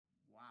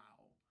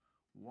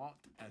What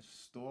a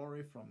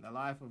story from the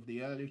life of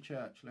the early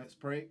church. Let's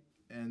pray,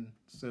 and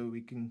so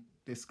we can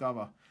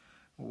discover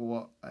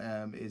what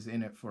is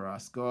in it for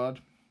us. God,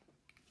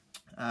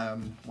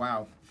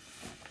 wow.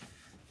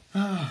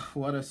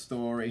 What a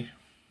story.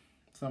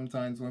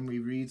 Sometimes when we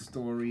read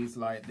stories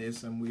like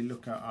this and we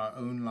look at our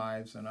own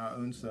lives and our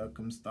own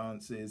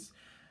circumstances,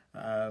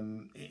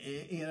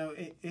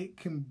 it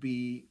can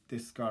be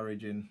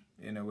discouraging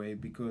in a way,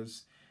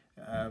 because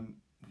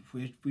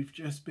we've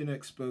just been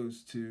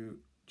exposed to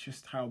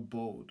just how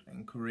bold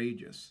and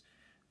courageous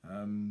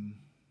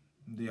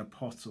the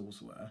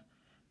apostles were,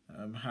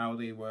 how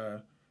they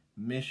were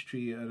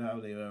mistreated, how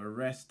they were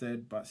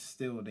arrested, but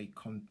still they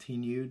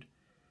continued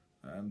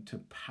to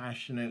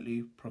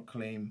passionately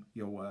proclaim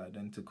your word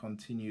and to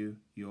continue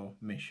your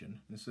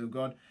mission. And so,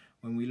 God,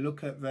 when we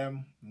look at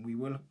them, we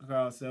look at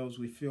ourselves,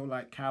 we feel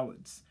like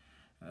cowards.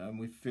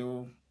 We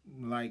feel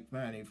like,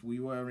 man, if we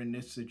were in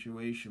this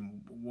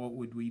situation, what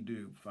would we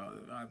do?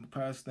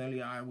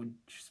 Personally, I would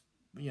just,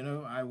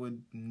 I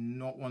would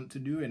not want to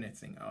do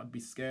anything. I'd be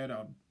scared.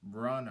 I'd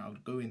run.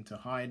 I'd go into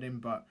hiding.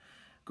 But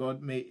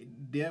God, may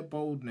their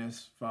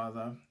boldness,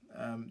 Father,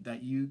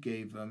 that you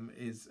gave them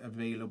is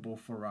available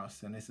for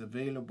us. And it's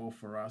available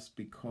for us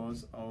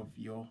because of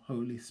your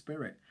Holy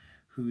Spirit,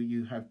 who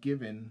you have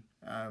given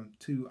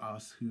to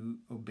us who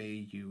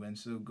obey you. And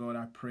so, God,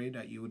 I pray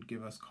that you would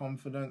give us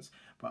confidence.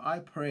 But I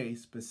pray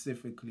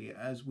specifically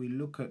as we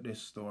look at this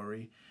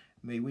story,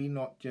 may we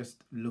not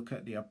just look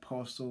at the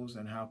apostles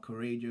and how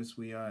courageous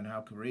we are and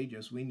how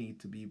courageous we need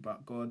to be,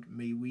 but God,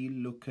 may we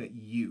look at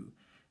you,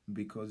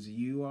 because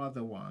you are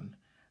the one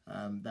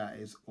that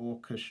is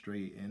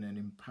orchestrating and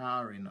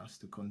empowering us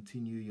to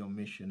continue your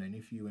mission. And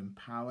if you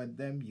empowered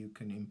them, you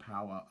can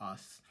empower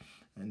us.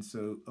 And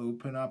so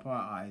open up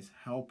our eyes,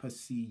 help us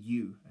see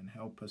you and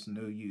help us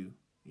know you.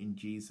 In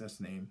Jesus'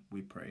 name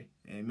we pray.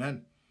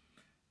 Amen.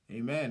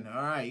 Amen.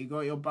 All right, you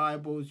got your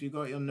Bibles, you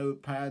got your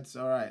notepads.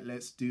 All right,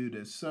 let's do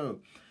this. So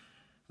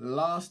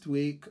last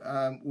week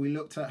we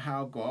looked at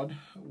how God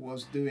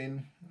was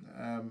doing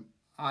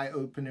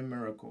eye-opening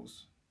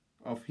miracles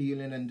of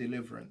healing and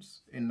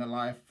deliverance in the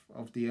life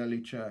of the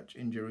early church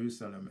in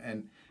Jerusalem.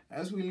 And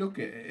as we look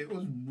at it, it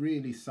was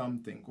really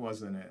something,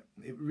 wasn't it?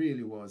 It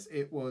really was.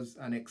 It was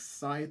an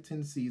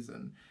exciting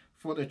season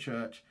for the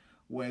church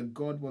where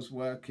God was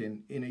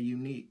working in a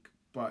unique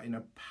but in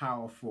a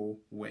powerful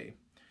way.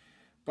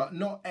 But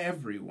not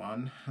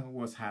everyone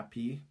was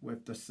happy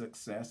with the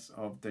success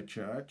of the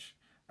church.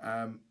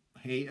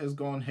 Haters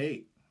gone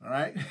hate. All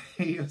right,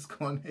 haters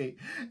gone hate.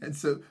 And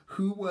so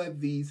who were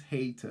these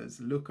haters?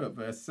 Look at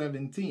verse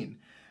 17.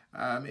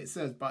 It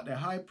says, but the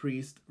high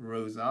priest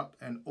rose up,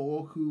 and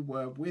all who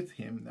were with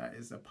him, that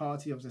is the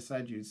party of the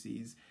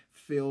Sadducees,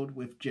 filled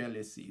with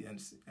jealousy.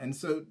 And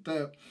so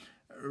the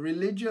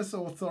religious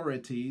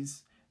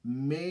authorities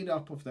made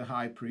up of the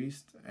high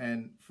priest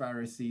and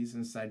Pharisees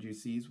and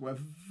Sadducees were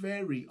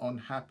very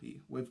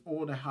unhappy with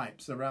all the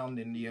hype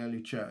surrounding the early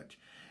church.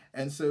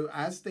 And so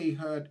as they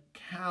heard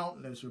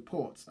countless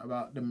reports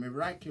about the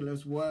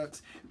miraculous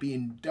works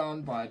being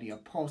done by the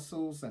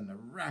apostles and the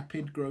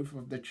rapid growth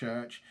of the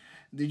church,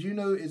 did you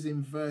notice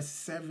in verse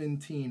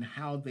 17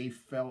 how they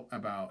felt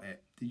about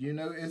it? Did you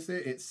notice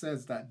it? It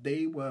says that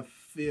they were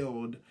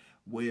filled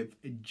with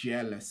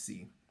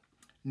jealousy.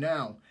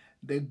 Now,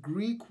 the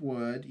Greek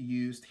word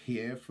used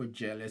here for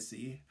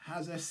jealousy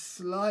has a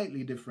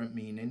slightly different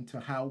meaning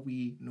to how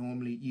we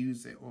normally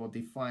use it or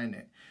define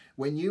it.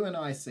 When you and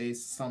I say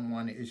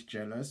someone is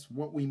jealous,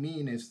 what we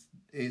mean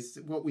is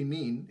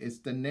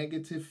the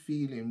negative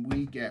feeling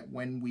we get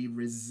when we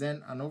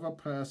resent another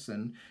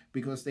person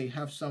because they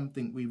have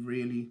something we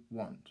really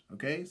want.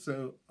 Okay?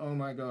 So, oh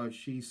my God,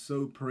 she's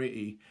so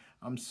pretty.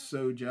 I'm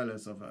so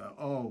jealous of her.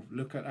 Oh,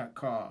 look at that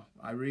car.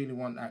 I really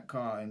want that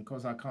car. And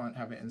because I can't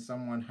have it and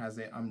someone has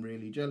it, I'm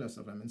really jealous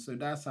of them. And so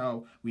that's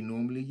how we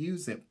normally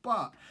use it.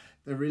 But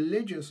the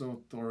religious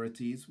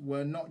authorities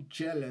were not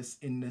jealous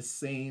in the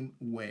same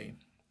way.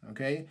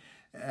 Okay?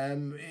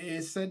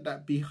 It said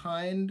that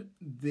behind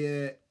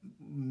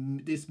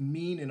this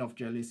meaning of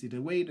jealousy,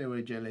 the way they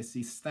were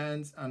jealousy,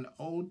 stands an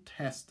Old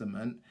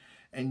Testament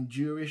and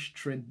Jewish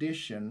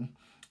tradition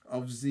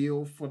of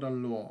zeal for the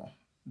law,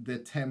 the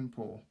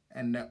temple,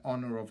 and the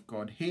honor of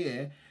God.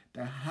 Here,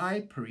 the high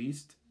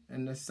priest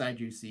and the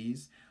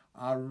Sadducees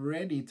are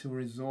ready to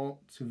resort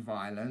to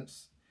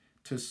violence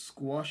to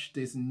squash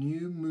this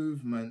new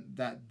movement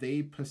that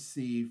they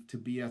perceive to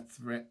be a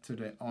threat to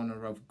the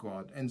honor of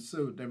God. And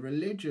so the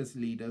religious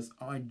leaders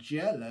are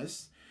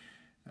jealous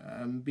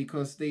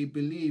because they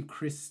believe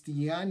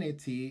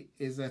Christianity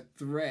is a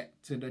threat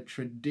to the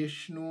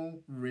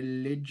traditional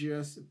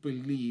religious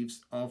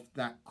beliefs of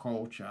that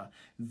culture.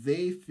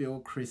 They feel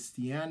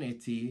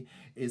Christianity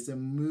is a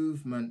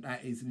movement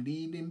that is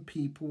leading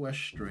people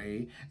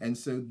astray, and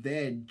so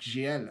they're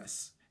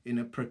jealous in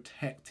a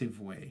protective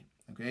way.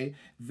 Okay,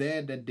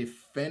 they're the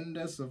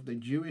defenders of the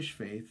Jewish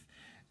faith,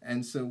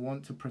 and so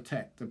want to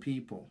protect the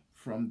people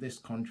from this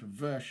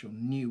controversial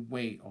new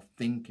way of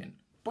thinking.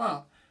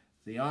 But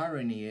the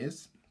irony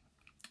is,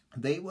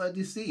 they were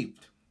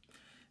deceived.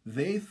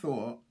 They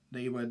thought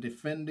they were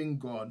defending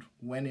God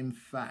when in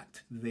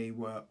fact they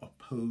were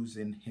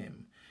opposing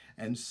him.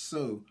 And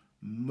so,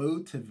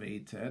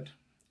 motivated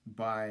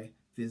by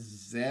this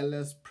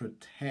zealous,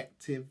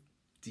 protective,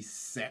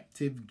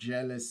 deceptive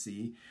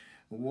jealousy,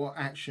 what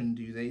action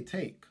do they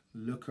take?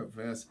 Look at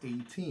verse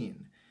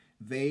 18.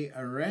 They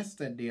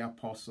arrested the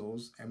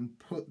apostles and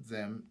put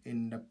them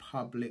in the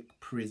public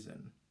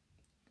prison.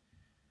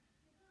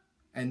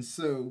 And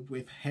so,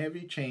 with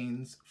heavy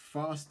chains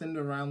fastened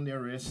around their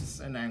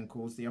wrists and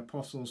ankles, the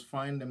apostles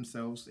find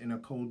themselves in a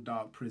cold,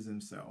 dark prison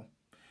cell.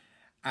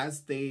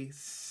 As they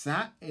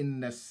sat in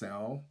the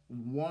cell,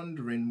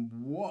 wondering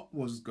what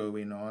was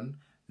going on,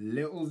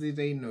 little did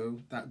they know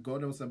that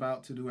God was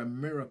about to do a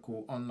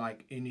miracle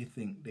unlike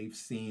anything they've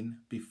seen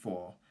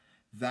before.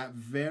 That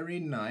very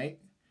night,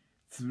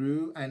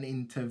 through an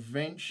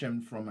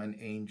intervention from an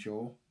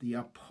angel, the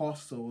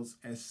apostles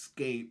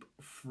escape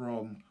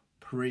from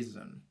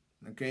prison.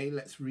 Okay,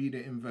 let's read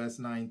it in verse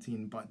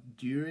 19. But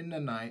during the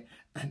night,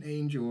 an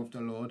angel of the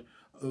Lord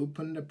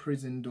opened the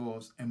prison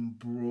doors and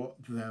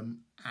brought them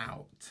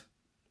out.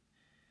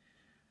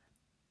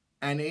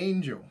 An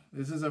angel.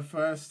 This is the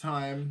first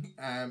time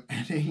an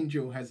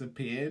angel has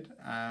appeared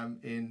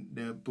in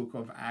the book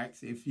of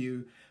Acts. If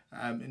you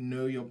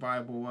know your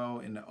Bible well,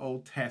 in the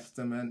Old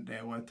Testament,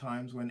 there were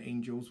times when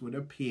angels would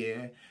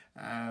appear.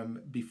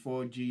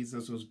 Before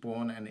Jesus was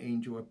born, an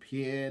angel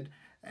appeared.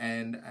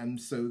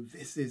 And so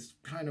this is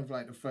kind of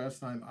like the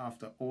first time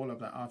after all of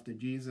that, after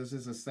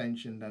Jesus'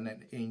 ascension, that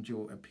an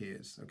angel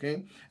appears,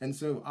 okay? And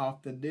so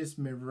after this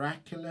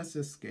miraculous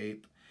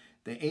escape,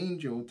 the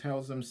angel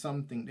tells them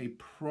something they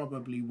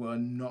probably were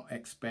not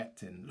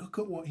expecting. Look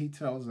at what he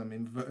tells them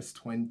in verse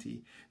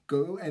 20.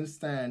 Go and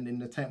stand in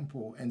the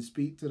temple and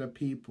speak to the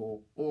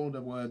people all the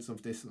words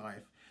of this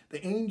life.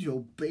 The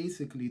angel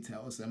basically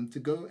tells them to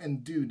go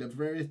and do the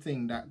very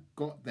thing that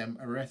got them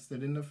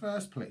arrested in the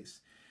first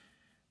place.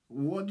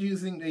 What do you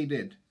think they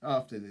did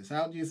after this?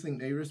 How do you think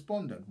they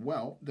responded?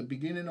 Well, the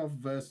beginning of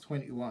verse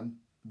 21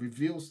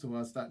 reveals to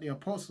us that the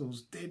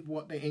apostles did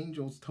what the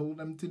angels told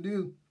them to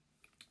do.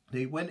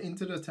 They went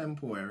into the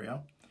temple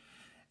area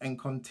and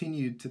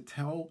continued to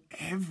tell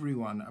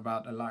everyone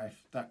about the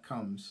life that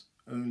comes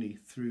only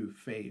through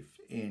faith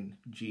in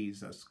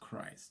Jesus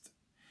Christ.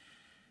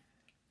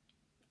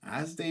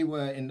 As they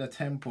were in the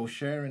temple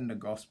sharing the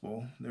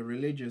gospel, the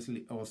religious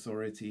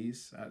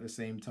authorities at the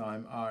same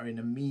time are in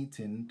a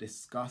meeting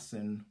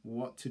discussing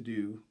what to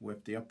do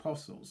with the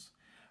apostles.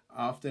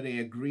 After they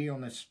agree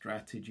on a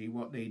strategy,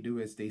 what they do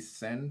is they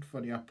send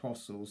for the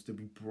apostles to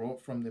be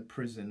brought from the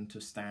prison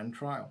to stand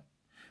trial.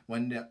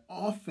 When the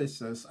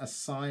officers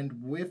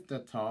assigned with the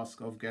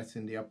task of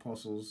getting the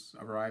apostles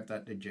arrived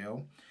at the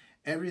jail,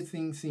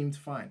 everything seemed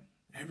fine.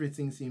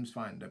 Everything seems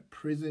fine. The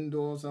prison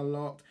doors are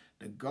locked.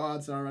 The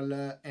guards are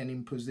alert and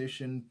in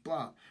position.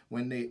 But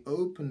when they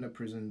open the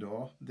prison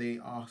door, they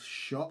are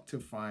shocked to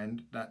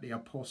find that the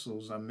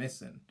apostles are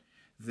missing.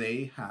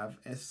 They have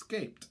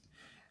escaped.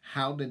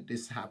 How did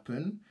this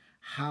happen?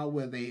 How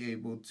were they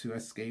able to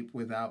escape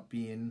without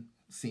being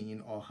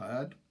seen or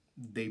heard?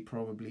 They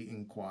probably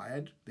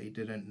inquired. They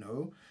didn't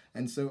know.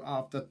 And so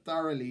after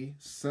thoroughly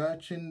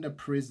searching the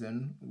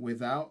prison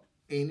without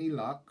any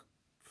luck,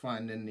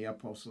 finding the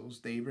apostles,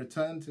 they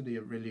returned to the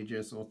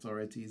religious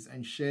authorities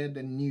and shared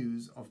the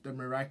news of the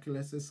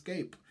miraculous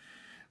escape.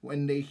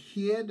 When they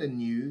hear the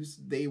news,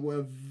 they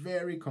were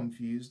very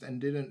confused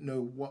and didn't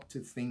know what to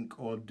think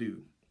or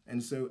do.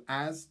 And so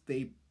as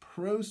they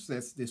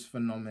process this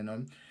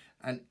phenomenon,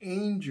 an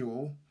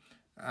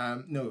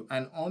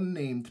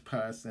unnamed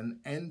person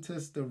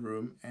enters the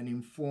room and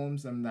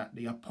informs them that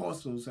the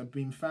apostles have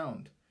been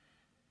found.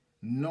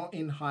 Not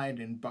in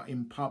hiding, but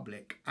in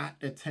public, at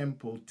the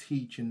temple,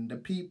 teaching the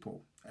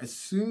people. As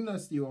soon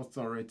as the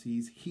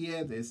authorities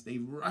hear this, they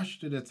rush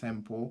to the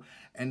temple,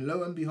 and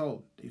lo and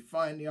behold, they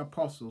find the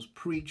apostles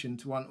preaching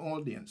to an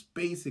audience,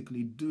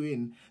 basically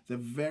doing the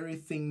very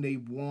thing they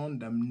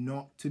warned them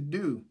not to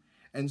do.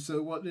 And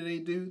so what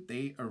do?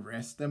 They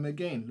arrest them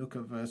again. Look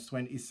at verse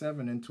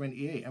 27 and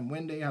 28. And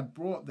when they had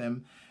brought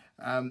them,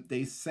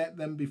 they set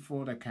them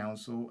before the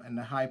council, and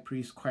the high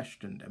priest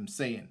questioned them,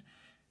 saying,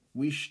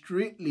 we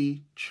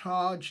strictly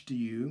charged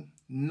you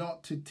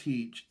not to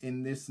teach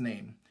in this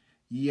name.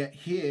 Yet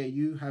here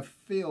you have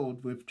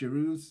filled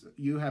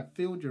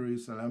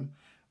Jerusalem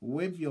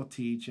with your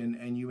teaching,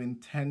 and you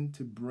intend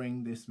to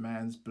bring this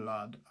man's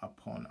blood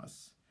upon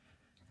us.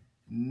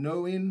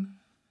 Knowing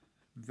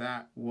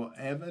that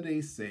whatever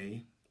they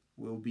say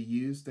will be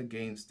used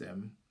against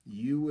them,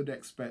 you would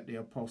expect the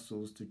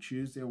apostles to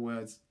choose their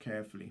words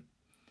carefully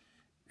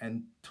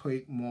and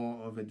take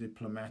more of a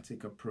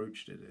diplomatic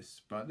approach to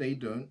this. But they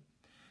don't.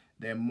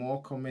 They're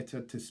more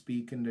committed to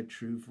speaking the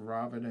truth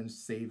rather than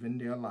saving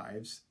their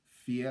lives.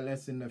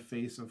 Fearless in the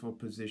face of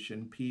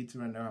opposition,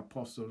 Peter and the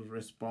apostles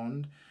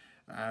respond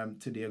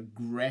to the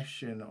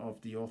aggression of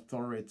the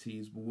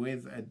authorities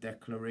with a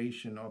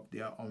declaration of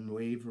their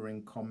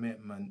unwavering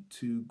commitment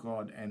to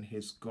God and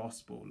his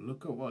gospel.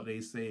 Look at what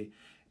they say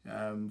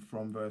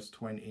from verse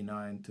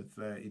 29 to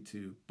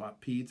 32.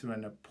 But Peter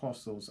and the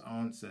apostles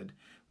answered,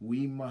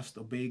 "We must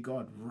obey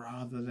God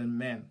rather than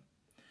men.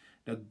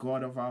 The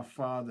God of our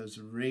fathers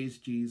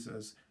raised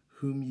Jesus,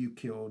 whom you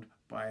killed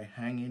by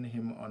hanging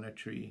him on a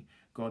tree.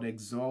 God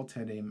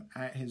exalted him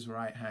at his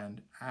right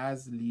hand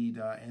as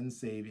leader and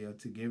savior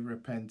to give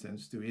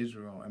repentance to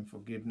Israel and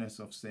forgiveness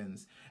of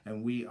sins.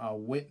 And we are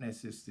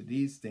witnesses to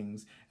these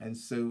things, and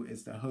so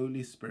is the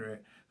Holy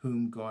Spirit,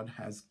 whom God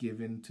has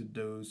given to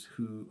those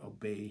who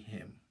obey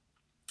him."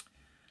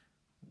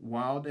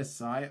 While the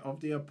sight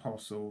of the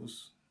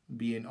apostles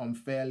being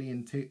unfairly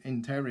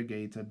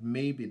interrogated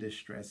may be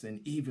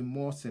distressing, even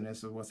more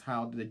sinister was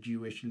how the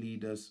Jewish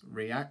leaders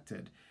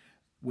reacted.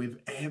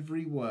 With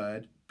every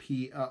word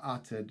Peter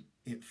uttered,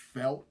 it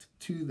felt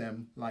to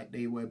them like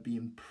they were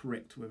being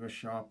pricked with a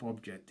sharp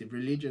object. The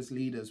religious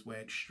leaders were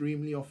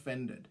extremely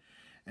offended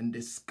and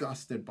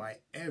disgusted by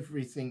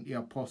everything the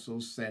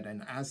apostles said,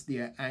 and as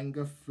their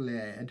anger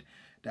flared,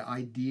 the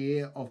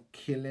idea of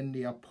killing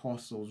the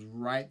apostles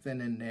right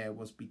then and there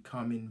was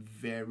becoming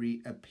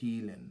very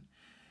appealing.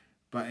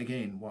 But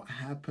again, what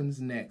happens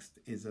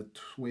next is a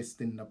twist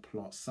in the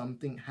plot.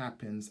 Something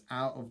happens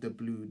out of the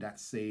blue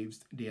that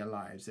saves their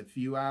lives. A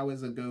few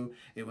hours ago,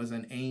 it was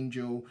an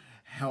angel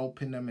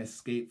helping them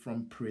escape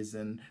from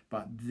prison,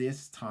 but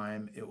this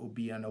time it will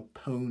be an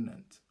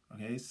opponent,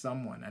 okay?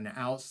 Someone, an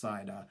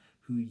outsider,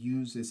 who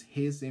uses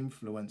his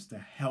influence to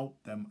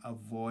help them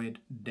avoid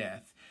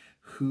death.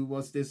 Who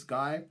was this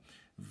guy?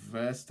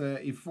 Verse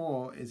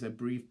 34 is a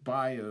brief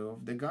bio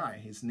of the guy.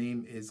 His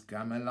name is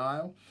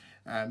Gamaliel.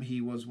 He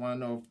was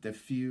one of the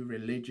few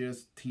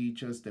religious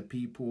teachers the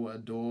people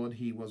adored.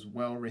 He was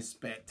well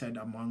respected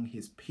among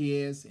his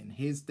peers in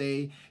his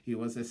day. He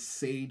was a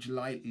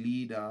sage-like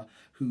leader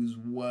whose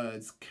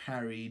words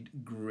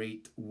carried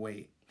great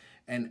weight.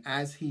 And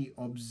as he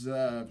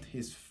observed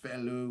his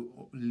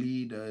fellow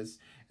leaders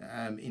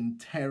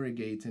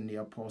interrogating the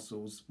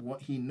apostles,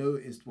 what he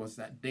noticed was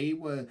that they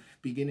were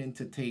beginning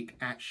to take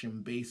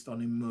action based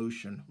on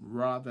emotion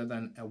rather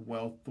than a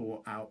well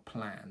thought out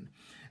plan.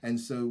 And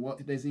so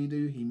what does he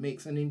do? He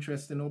makes an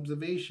interesting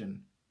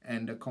observation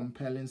and a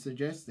compelling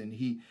suggestion.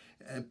 He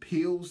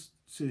appeals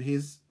to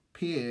his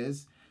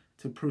peers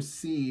to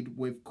proceed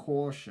with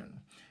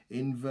caution.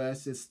 In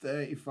verses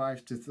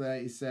 35 to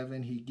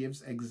 37, he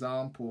gives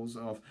examples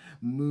of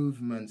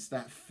movements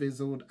that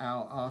fizzled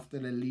out after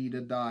the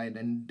leader died.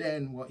 And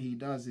then what he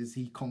does is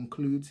he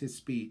concludes his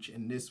speech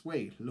in this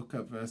way. Look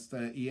at verse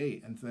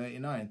 38 and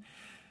 39.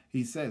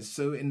 He says,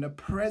 "So in the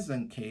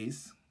present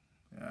case,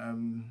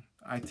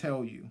 I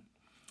tell you,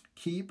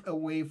 keep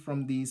away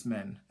from these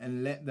men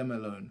and let them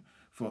alone.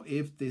 For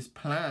if this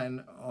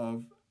plan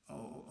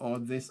or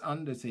this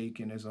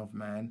undertaking is of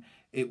man,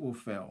 it will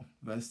fail."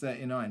 Verse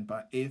 39,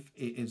 "But if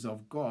it is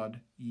of God,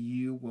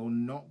 you will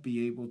not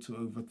be able to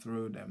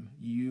overthrow them.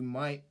 You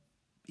might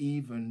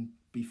even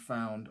be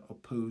found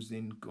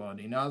opposing God."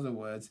 In other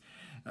words,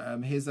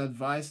 his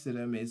advice to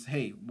them is,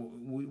 hey,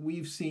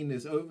 we've seen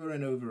this over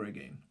and over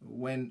again.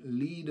 When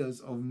leaders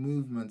of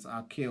movements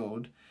are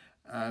killed,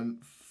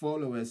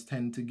 followers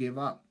tend to give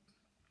up.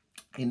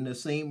 In the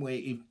same way,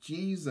 if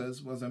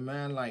Jesus was a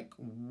man like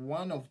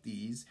one of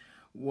these,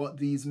 what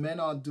these men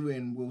are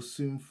doing will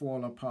soon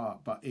fall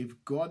apart. But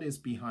if God is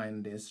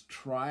behind this,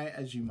 try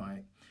as you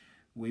might,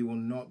 we will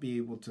not be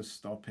able to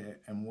stop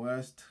it. And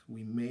worst,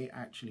 we may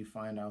actually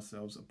find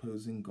ourselves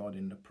opposing God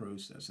in the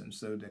process. And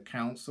so the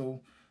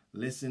council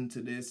listened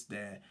to this.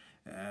 They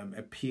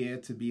appear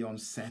to be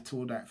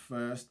unsettled at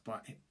first,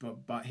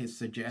 but his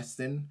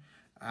suggestion,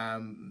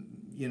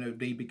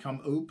 they become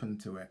open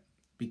to it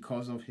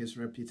because of his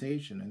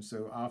reputation. And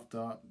so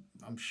after,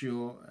 I'm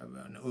sure,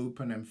 an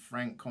open and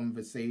frank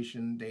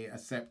conversation, they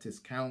accept his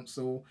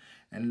counsel.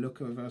 And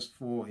look at verse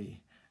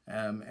 40.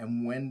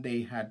 And when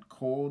they had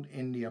called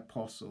in the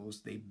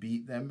apostles, they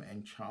beat them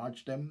and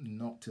charged them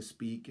not to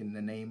speak in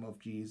the name of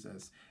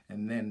Jesus.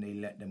 And then they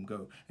let them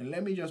go. And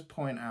let me just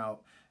point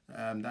out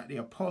that the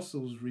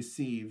apostles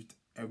received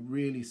a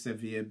really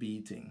severe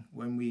beating.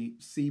 When we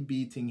see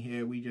beating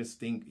here, we just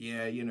think,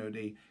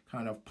 they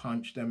kind of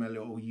punched them a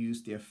little,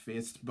 used their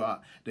fist.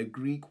 But the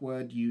Greek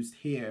word used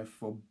here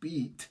for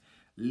beat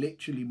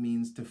literally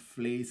means to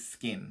flay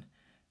skin,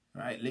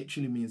 right?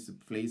 Literally means to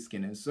flay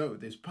skin. And so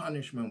this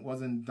punishment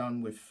wasn't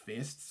done with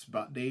fists,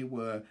 but they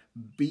were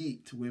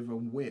beat with a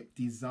whip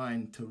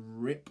designed to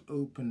rip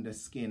open the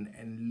skin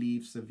and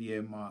leave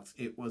severe marks.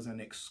 It was an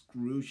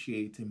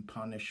excruciating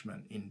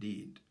punishment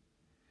indeed.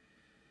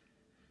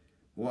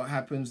 What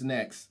happens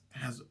next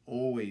has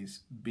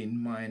always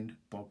been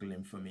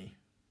mind-boggling for me.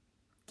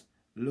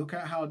 Look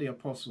at how the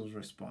apostles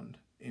respond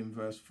in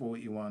verse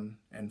 41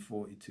 and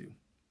 42.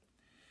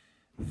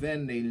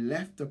 "Then they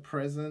left the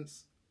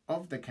presence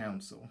of the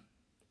council,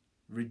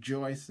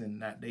 rejoicing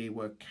that they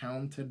were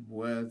counted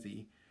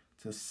worthy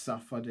to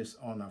suffer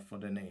dishonor for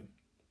the name."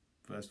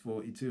 Verse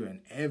 42,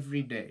 "And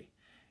every day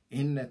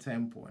in the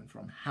temple and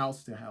from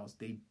house to house,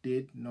 they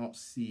did not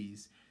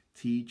cease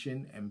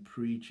teaching and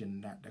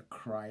preaching that the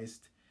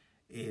Christ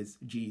is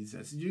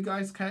Jesus." Did you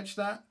guys catch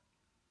that?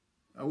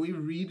 Are we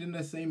reading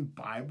the same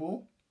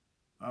Bible?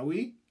 Are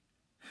we?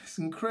 It's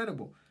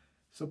incredible.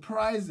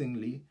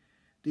 Surprisingly,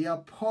 the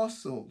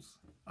apostles,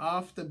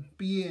 after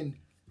being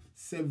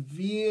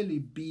severely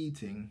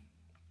beaten,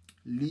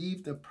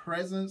 leave the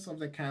presence of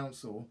the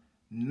council,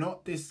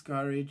 not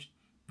discouraged,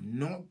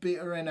 not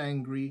bitter and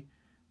angry,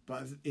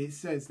 but it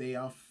says they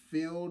are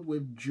filled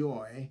with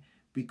joy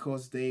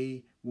because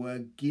they were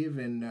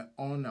given the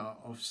honor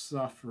of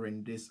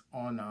suffering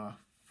dishonor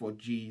for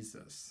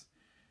Jesus.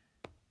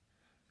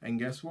 And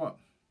guess what?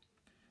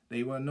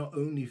 They were not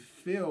only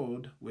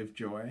filled with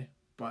joy,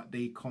 but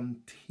they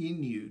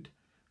continued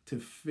to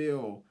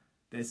fill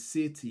the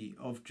city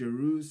of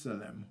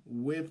Jerusalem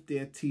with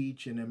their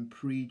teaching and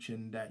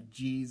preaching that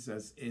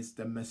Jesus is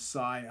the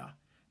Messiah.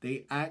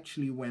 They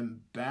actually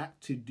went back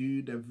to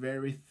do the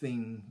very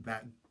thing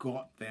that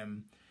got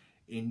them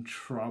in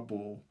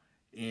trouble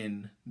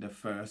in the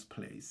first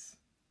place.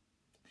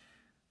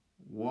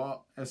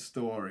 What a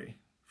story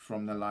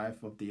from the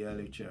life of the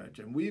early church.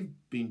 And we've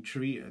been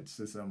treated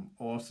to some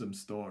awesome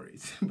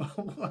stories,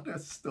 but what a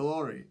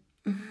story.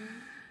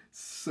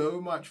 So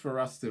much for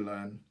us to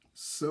learn,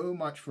 so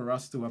much for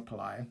us to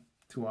apply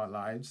to our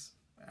lives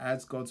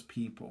as God's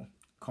people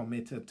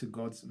committed to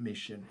God's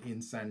mission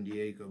in San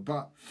Diego.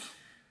 But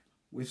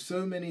with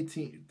so many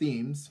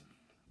themes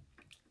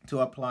to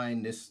apply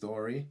in this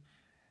story,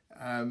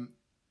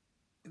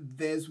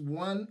 there's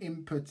one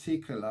in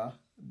particular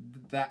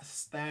that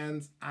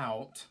stands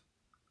out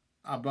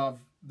above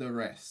the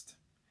rest.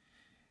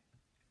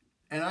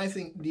 And I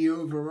think the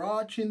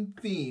overarching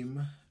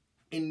theme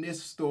in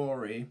this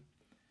story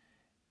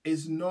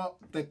is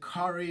not the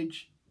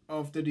courage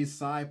of the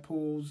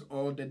disciples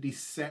or the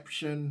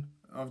deception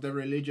of the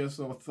religious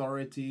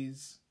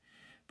authorities,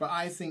 but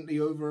I think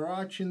the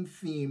overarching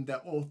theme,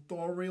 the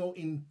authorial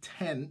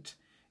intent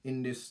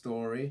in this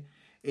story,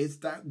 is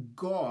that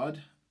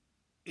God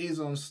is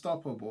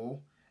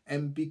unstoppable,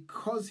 and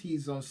because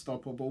he's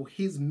unstoppable,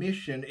 his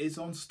mission is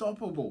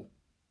unstoppable.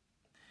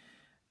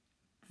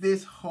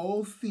 This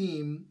whole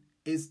theme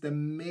is the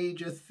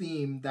major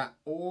theme that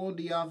all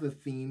the other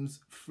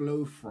themes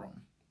flow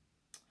from.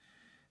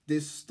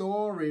 This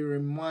story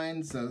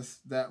reminds us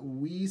that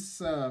we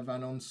serve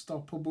an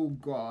unstoppable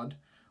God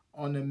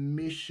on a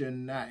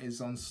mission that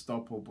is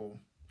unstoppable.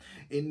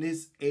 In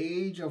this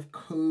age of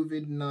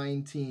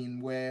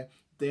COVID-19, where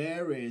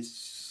there is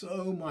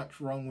so much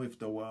wrong with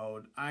the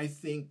world, I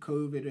think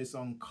COVID is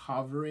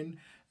uncovering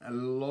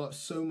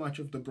so much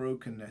of the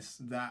brokenness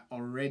that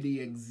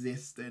already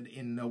existed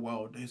in the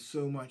world. There's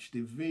so much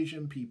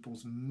division.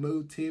 People's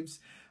motives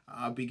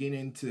are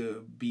beginning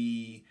to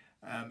be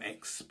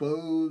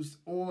exposed,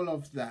 all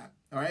of that.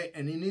 All right.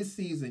 And in this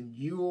season,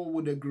 you all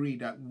would agree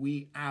that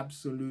we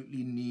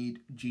absolutely need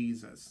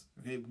Jesus.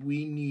 Okay.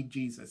 We need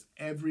Jesus.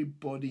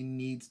 Everybody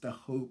needs the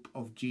hope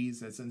of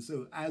Jesus. And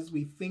so as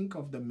we think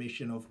of the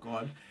mission of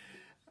God,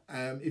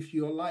 if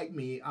you're like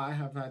me, I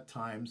have had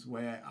times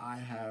where I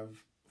have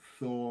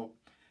thought,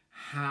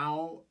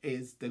 how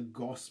is the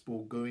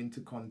gospel going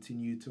to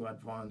continue to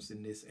advance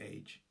in this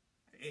age?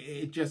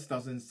 It just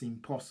doesn't seem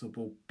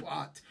possible.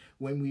 But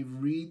when we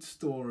read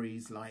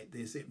stories like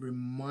this, it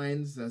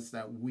reminds us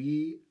that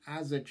we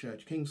as a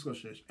church, King's Cross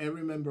Church,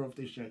 every member of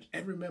this church,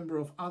 every member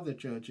of other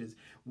churches,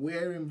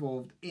 we're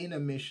involved in a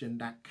mission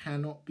that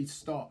cannot be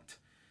stopped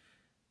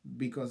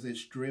because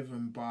it's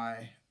driven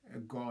by a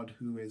God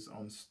who is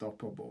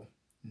unstoppable.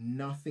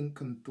 Nothing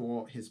can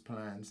thwart his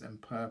plans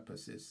and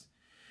purposes.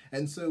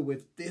 And so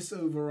with this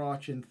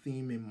overarching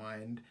theme in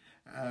mind,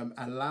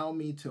 allow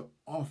me to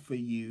offer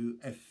you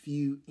a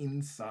few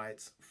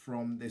insights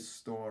from this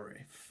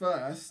story.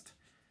 The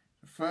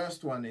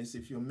first one is,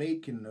 if you're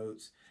making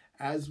notes,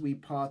 as we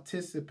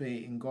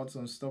participate in God's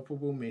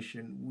unstoppable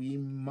mission, we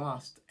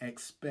must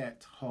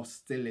expect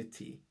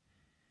hostility.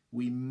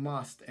 We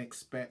must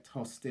expect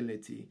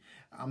hostility.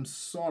 I'm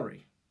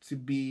sorry to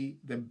be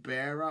the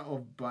bearer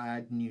of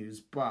bad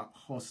news, but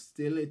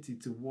hostility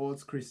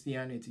towards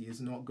Christianity is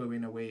not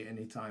going away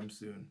anytime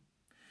soon.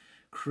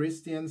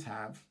 Christians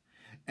have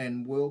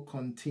and will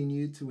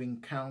continue to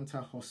encounter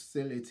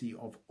hostility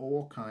of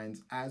all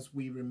kinds as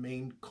we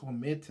remain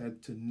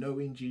committed to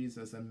knowing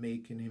Jesus and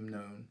making him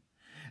known.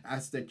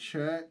 As the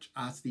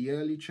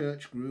early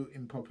church grew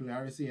in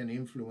popularity and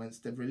influence,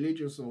 the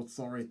religious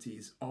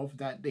authorities of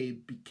that day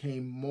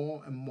became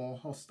more and more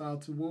hostile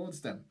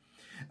towards them.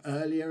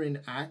 Earlier in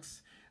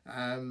Acts,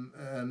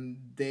 the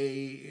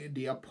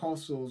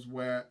apostles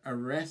were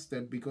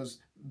arrested because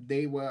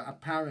they were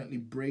apparently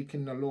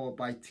breaking the law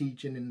by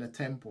teaching in the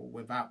temple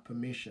without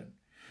permission.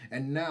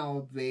 And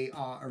now they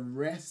are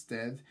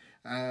arrested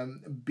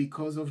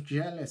because of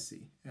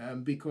jealousy,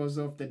 because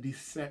of the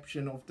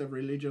deception of the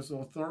religious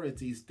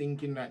authorities,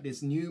 thinking that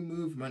this new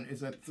movement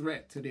is a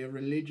threat to their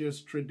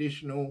religious,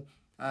 traditional,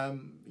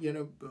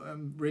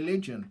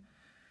 religion.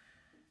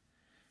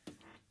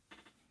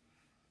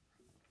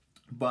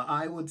 But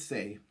I would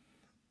say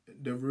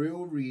the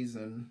real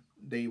reason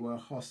they were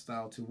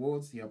hostile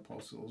towards the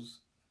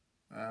apostles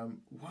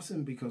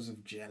wasn't because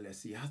of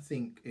jealousy. I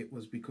think it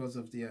was because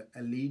of their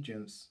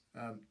allegiance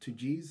to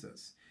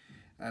Jesus.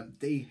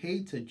 They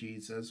hated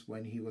Jesus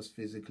when he was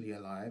physically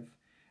alive,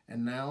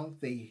 and now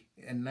they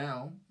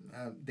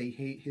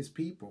hate his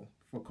people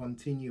for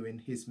continuing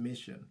his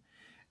mission.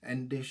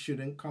 And this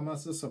shouldn't come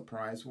as a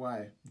surprise.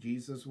 Why?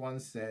 Jesus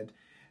once said,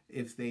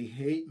 if they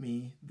hate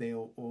me,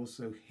 they'll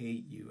also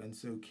hate you. And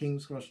so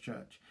King's Cross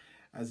Church,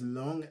 as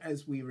long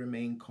as we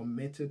remain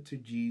committed to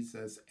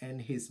Jesus and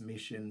his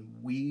mission,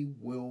 we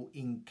will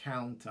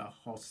encounter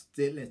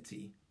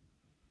hostility.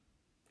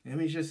 Let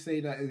me just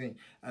say that again.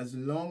 As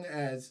long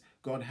as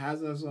God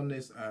has us on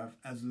this earth,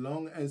 as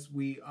long as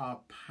we are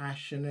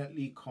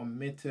passionately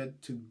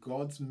committed to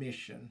God's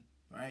mission,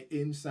 right,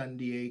 in San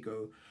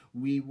Diego,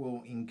 we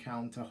will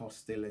encounter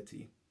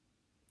hostility.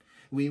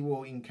 We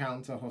will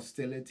encounter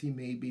hostility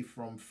maybe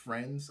from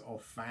friends or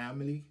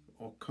family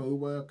or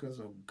co-workers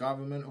or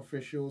government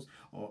officials,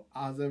 or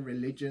other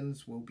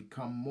religions will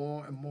become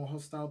more and more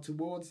hostile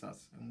towards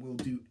us and will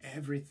do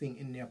everything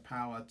in their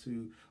power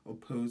to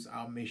oppose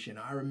our mission.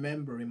 I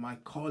remember in my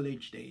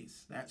college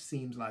days, that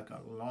seems like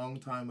a long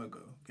time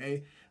ago,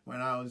 okay,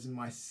 when I was in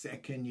my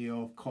second year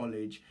of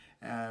college,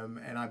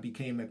 and I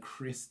became a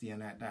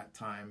Christian at that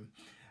time.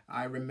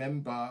 I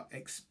remember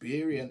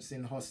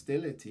experiencing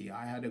hostility.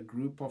 I had a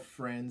group of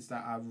friends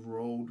that I've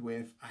rolled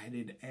with, I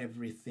did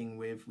everything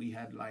with. We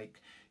had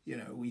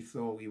we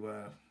thought we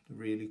were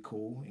really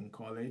cool in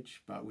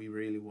college, but we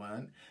really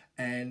weren't.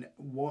 And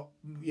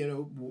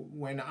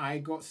when I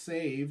got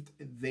saved,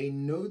 they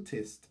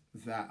noticed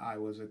that I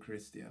was a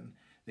Christian.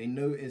 They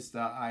noticed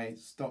that I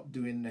stopped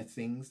doing the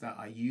things that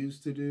I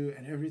used to do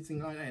and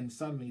everything like that. And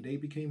suddenly they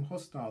became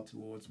hostile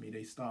towards me.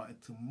 They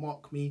started to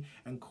mock me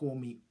and call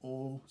me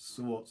all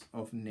sorts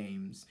of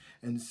names.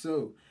 And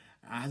so,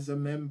 as a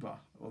member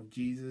of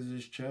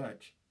Jesus'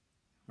 church,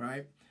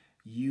 right,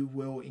 you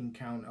will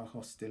encounter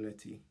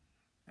hostility.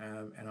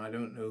 And I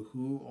don't know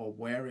who or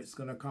where it's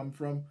going to come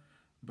from,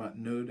 but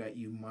know that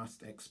you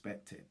must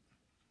expect it.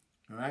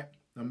 All right?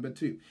 Number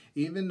 2,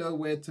 even though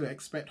we're to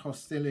expect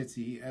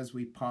hostility as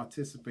we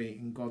participate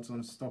in God's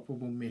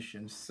unstoppable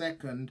mission,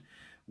 second,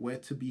 we're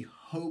to be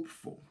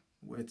hopeful.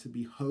 We're to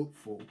be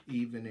hopeful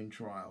even in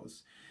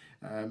trials.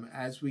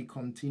 As we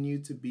continue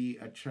to be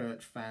a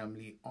church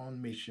family on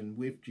mission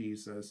with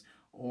Jesus,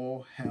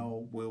 all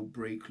hell will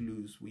break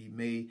loose. We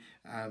may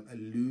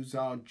lose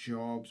our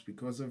jobs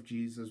because of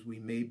Jesus. We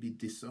may be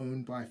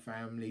disowned by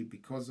family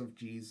because of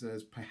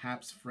Jesus.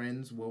 Perhaps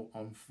friends will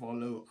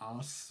unfollow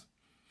us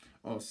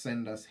or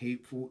send us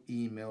hateful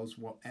emails.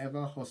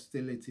 Whatever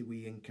hostility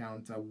we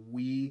encounter,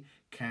 we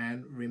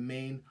can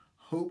remain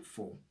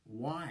hopeful.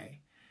 Why?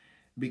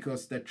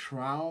 Because the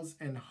trials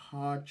and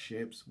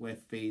hardships we're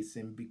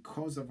facing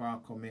because of our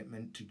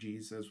commitment to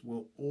Jesus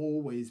will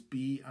always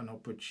be an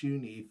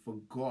opportunity for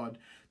God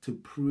to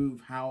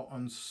prove how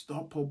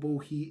unstoppable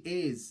he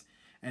is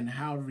and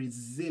how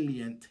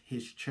resilient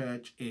his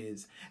church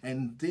is.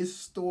 And this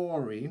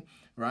story,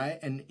 right,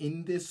 and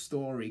in this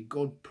story,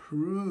 God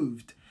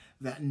proved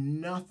that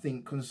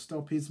nothing can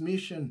stop his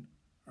mission,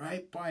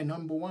 right? By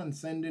number 1,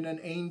 sending an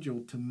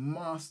angel to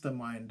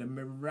mastermind the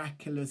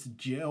miraculous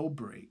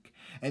jailbreak.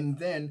 And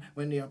then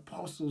when the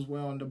apostles were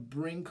on the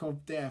brink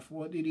of death,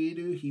 what did he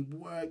do? He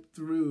worked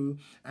through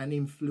an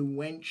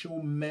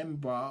influential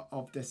member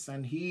of the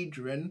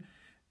Sanhedrin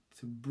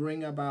to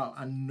bring about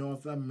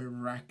another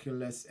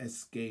miraculous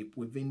escape.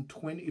 Within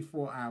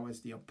 24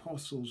 hours, the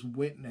apostles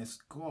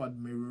witnessed God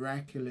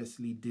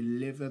miraculously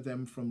deliver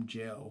them from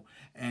jail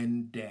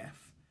and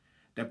death.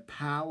 The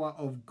power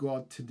of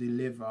God to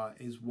deliver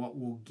is what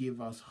will give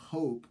us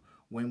hope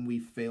when we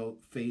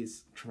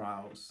face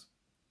trials.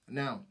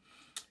 Now,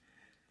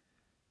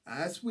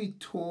 as we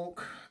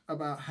talk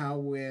about how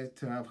we're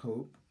to have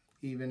hope,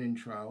 even in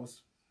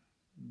trials,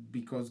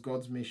 because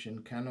God's mission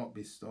cannot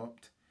be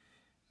stopped,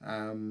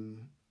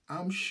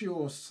 I'm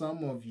sure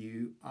some of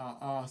you are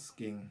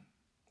asking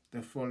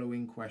the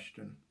following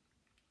question.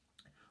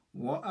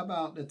 What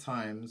about the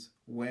times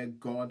where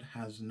God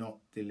has not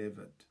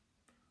delivered?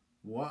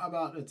 What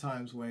about the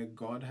times where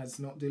God has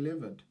not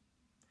delivered?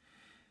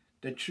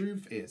 The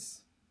truth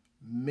is,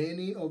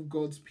 many of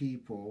God's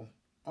people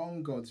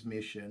on God's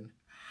mission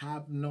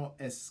have not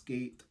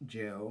escaped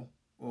jail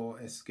or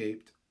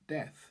escaped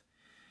death.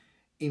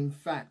 In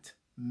fact,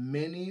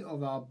 many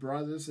of our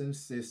brothers and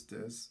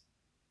sisters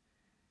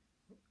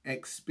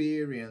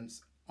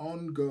experience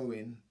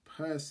ongoing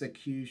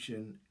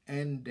persecution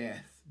and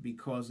death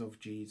because of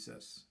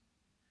Jesus.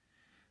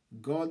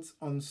 God's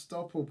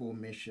unstoppable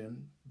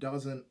mission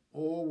doesn't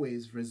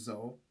always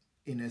result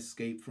in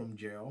escape from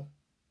jail.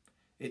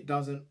 It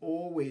doesn't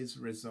always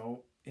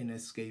result in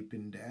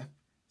escaping death.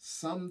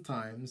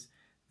 Sometimes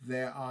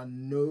there are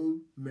no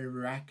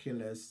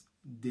miraculous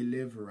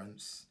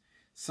deliverance.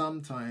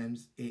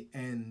 Sometimes it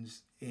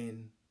ends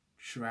in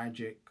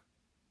tragic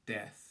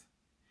death.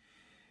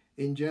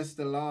 In just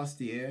the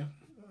last year,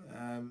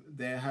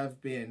 there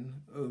have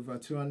been over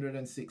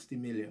 260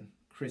 million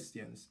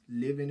Christians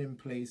living in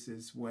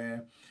places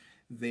where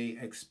they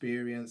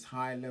experience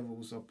high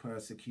levels of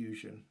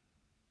persecution.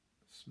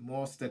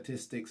 More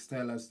statistics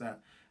tell us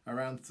that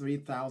around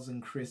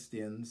 3,000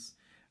 Christians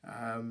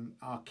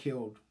are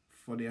killed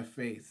for their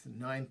faith.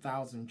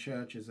 9,000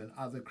 churches and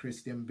other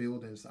Christian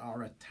buildings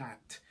are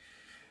attacked.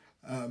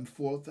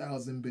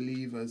 4,000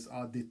 believers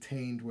are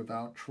detained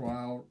without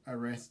trial,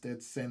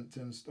 arrested,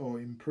 sentenced, or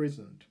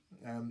imprisoned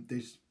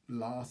this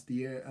last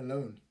year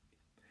alone.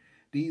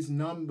 These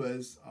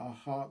numbers are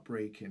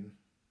heartbreaking.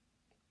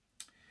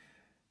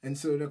 And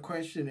so the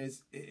question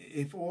is,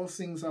 if all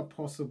things are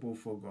possible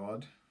for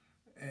God,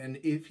 and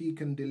if he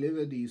can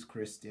deliver these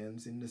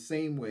Christians in the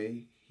same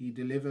way he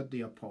delivered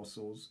the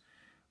apostles,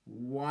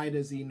 why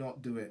does he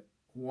not do it?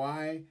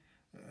 Why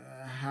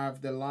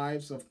have the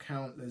lives of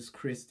countless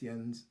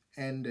Christians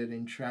ended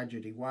in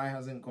tragedy? Why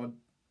hasn't God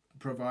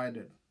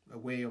provided a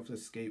way of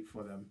escape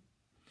for them?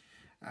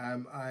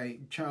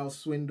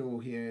 Charles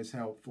Swindoll here is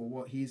helpful.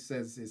 What he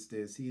says is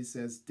this. He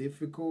says,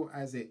 difficult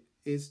as it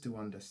is to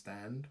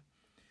understand,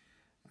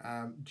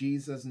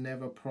 Jesus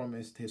never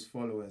promised his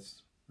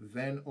followers,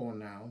 then or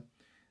now,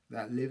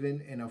 that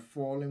living in a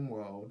fallen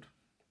world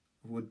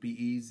would be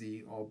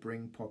easy or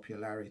bring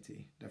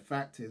popularity. The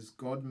fact is,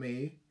 God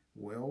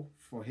will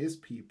for his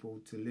people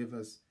to live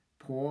as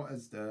poor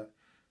as dirt,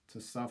 to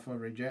suffer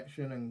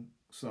rejection and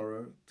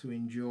sorrow, to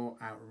endure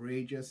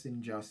outrageous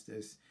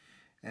injustice,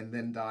 and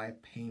then die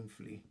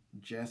painfully,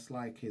 just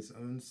like his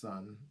own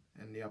son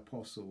and the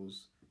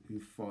apostles who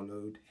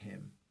followed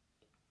him.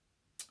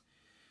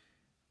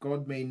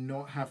 God may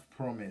not have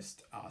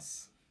promised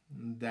us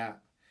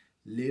that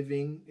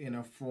living in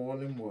a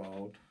fallen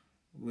world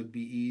would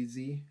be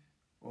easy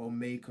or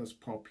make us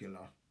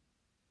popular.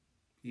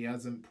 He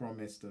hasn't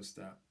promised us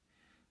that.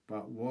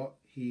 But what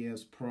he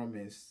has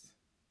promised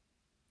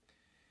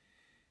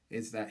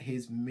is that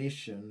his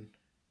mission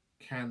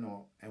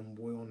cannot and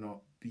will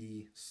not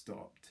be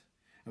stopped.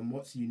 And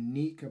what's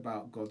unique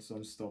about God's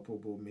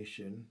unstoppable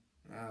mission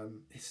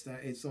is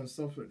that it's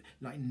unstoppable.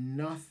 Like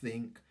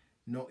nothing,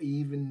 not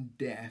even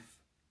death,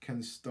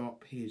 can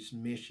stop his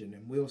mission.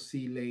 And we'll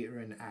see later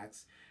in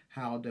Acts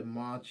how the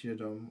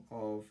martyrdom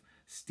of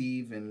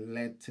Stephen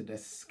led to the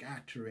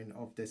scattering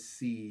of the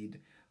seed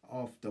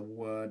of the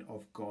word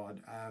of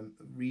God.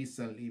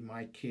 Recently,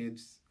 my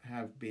kids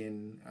have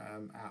been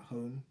at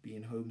home,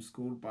 being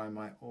homeschooled by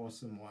my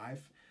awesome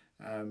wife.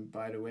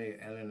 By the way,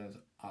 Eleanor's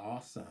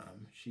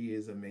awesome. She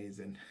is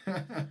amazing.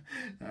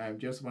 I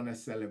just want to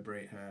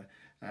celebrate her.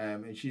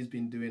 And she's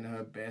been doing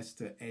her best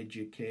to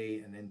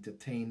educate and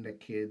entertain the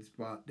kids.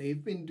 But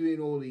they've been doing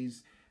all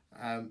these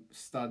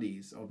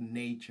studies of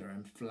nature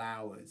and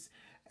flowers.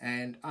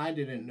 And I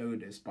didn't know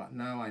this, but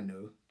now I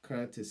know,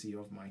 courtesy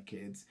of my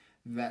kids,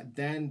 that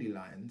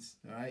dandelions,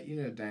 right? You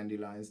know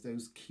dandelions,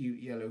 those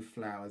cute yellow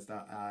flowers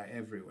that are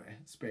everywhere,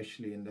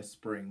 especially in the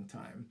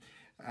springtime.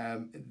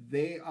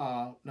 They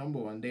are, number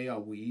one, they are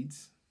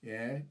weeds.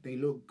 Yeah, they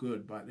look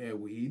good, but they're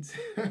weeds.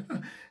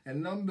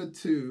 And number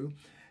two,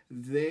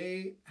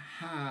 they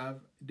have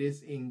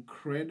this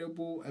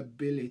incredible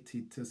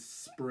ability to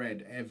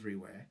spread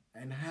everywhere.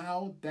 And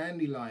how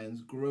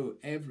dandelions grow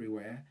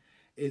everywhere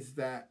is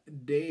that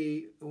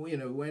they, you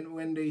know,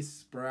 when they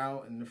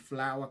sprout and the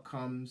flower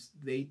comes,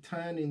 they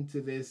turn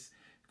into this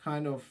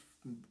kind of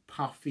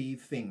puffy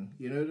thing.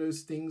 You know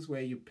those things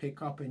where you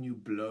pick up and you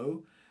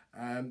blow?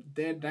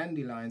 They're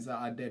dandelions that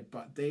are dead,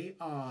 but they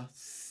are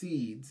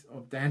seeds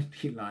of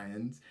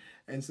dandelions.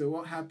 And so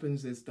what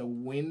happens is the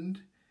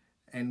wind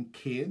and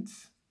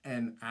kids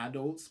and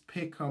adults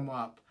pick them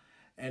up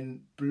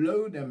and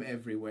blow them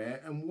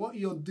everywhere. And what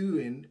you're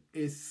doing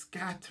is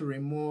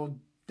scattering more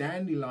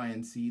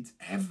dandelion seeds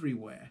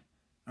everywhere.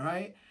 All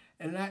right.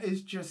 And that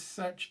is just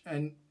such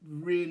a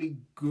really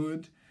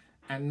good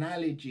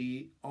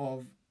analogy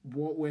of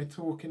what we're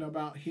talking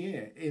about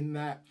here, in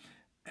that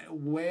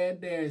where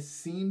there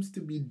seems to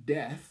be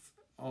death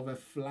of a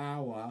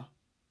flower,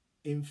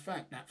 in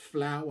fact, that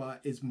flower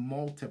is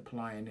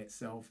multiplying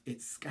itself.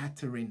 It's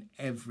scattering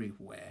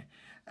everywhere.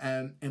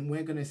 And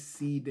we're going to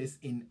see this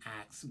in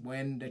Acts.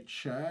 When the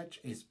church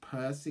is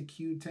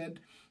persecuted,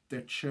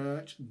 the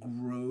church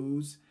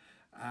grows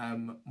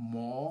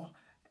more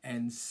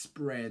and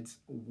spreads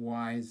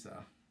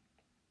wiser.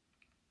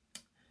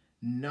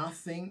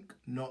 Nothing,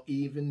 not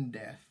even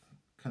death,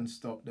 can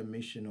stop the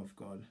mission of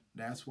God.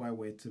 That's why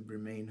we're to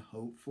remain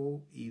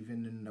hopeful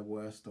even in the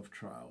worst of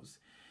trials.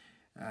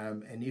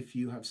 And if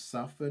you have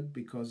suffered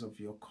because of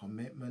your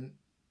commitment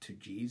to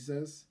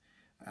Jesus,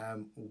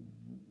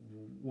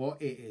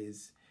 what it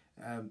is,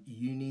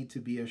 you need to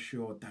be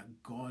assured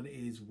that God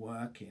is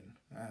working.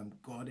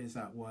 God is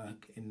at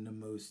work in the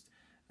most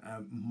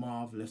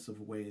marvelous of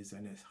ways,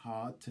 and it's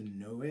hard to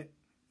know it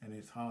and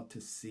it's hard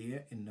to see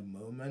it in the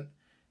moment.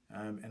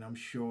 And I'm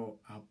sure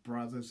our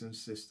brothers and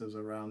sisters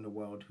around the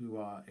world who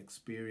are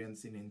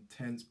experiencing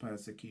intense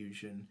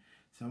persecution,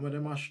 some of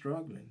them are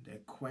struggling. They're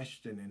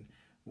questioning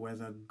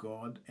whether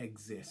God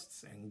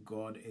exists and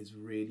God is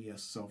really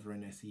as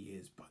sovereign as he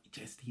is, but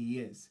just he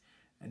is.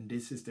 And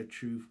this is the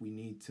truth we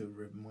need to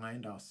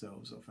remind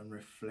ourselves of and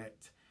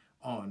reflect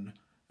on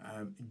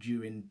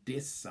during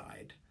this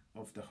side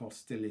of the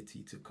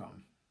hostility to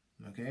come.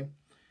 Okay?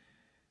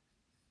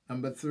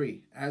 Number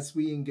 3, as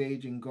we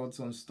engage in God's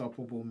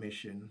unstoppable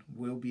mission,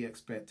 we'll be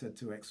expected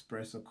to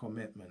express a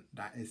commitment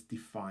that is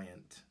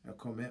defiant, a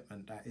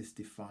commitment that is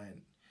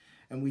defiant.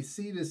 And we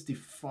see this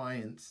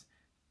defiance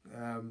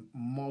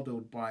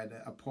modeled by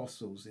the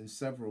apostles in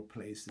several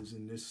places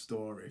in this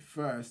story.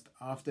 First,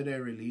 after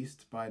they're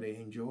released by the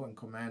angel and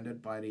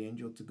commanded by the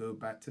angel to go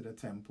back to the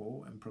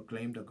temple and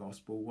proclaim the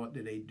gospel, what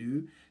do? They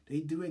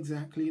do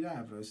exactly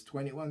that. Verse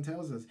 21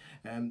 tells us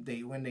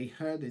when they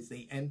heard this,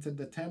 they entered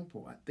the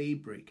temple at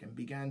daybreak and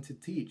began to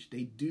teach.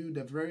 They do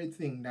the very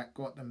thing that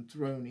got them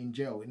thrown in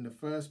jail in the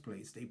first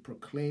place. They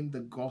proclaim the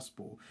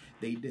gospel.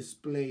 They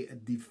display a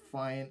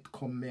defiant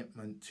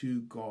commitment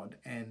to God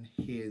and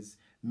his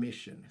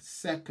mission.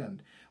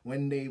 Second,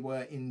 when they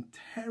were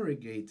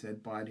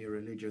interrogated by the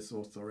religious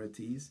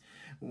authorities,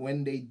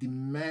 when they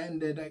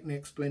demanded an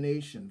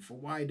explanation for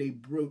why they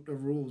broke the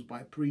rules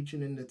by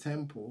preaching in the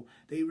temple,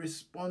 they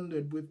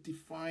responded with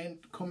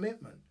defiant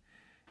commitment.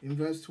 In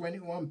verse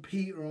 21,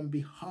 Peter, on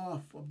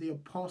behalf of the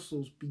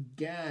apostles,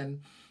 began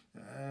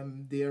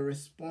their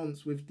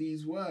response with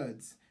these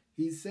words.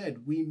 He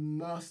said, "We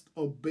must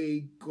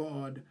obey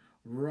God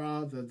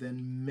rather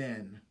than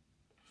men."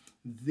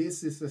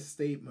 This is a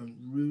statement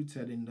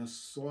rooted in the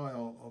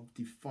soil of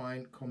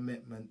defiant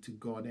commitment to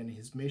God and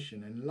his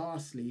mission. And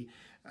lastly,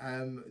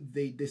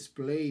 they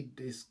displayed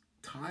this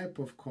type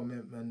of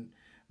commitment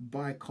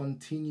by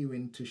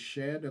continuing to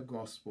share the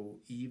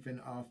gospel even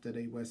after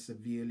they were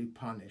severely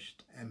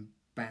punished and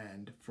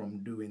banned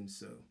from doing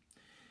so.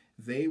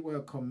 They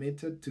were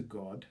committed to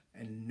God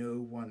and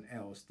no one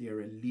else.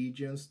 Their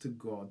allegiance to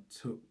God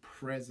took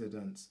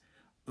precedence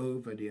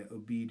over their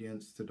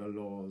obedience to the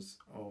laws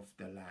of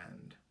the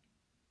land.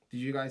 Did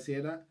you guys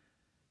hear that?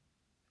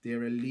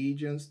 Their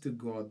allegiance to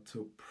God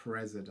took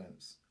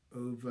precedence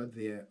over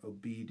their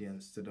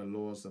obedience to the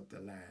laws of the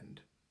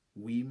land.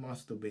 We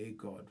must obey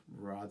God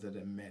rather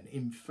than men.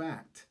 In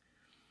fact,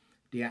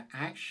 their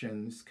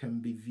actions can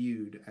be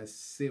viewed as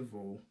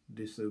civil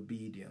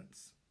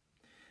disobedience.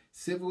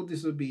 Civil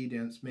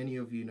disobedience, many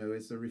of you know,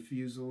 is the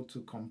refusal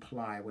to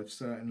comply with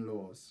certain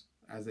laws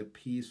as a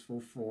peaceful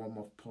form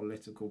of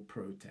political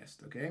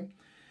protest, okay?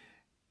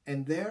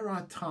 And there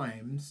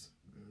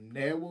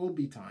will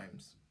be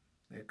times,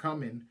 they're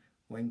coming,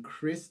 when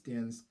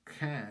Christians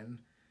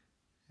can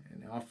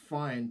and are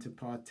fine to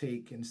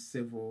partake in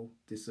civil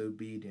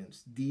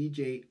disobedience.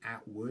 D.J.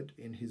 Atwood,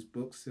 in his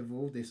book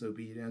Civil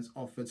Disobedience,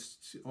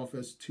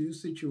 offers two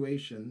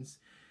situations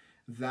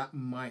that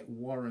might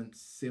warrant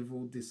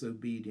civil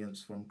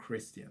disobedience from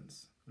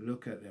Christians.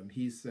 Look at them.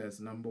 He says,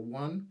 number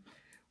 1,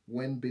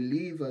 when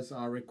believers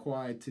are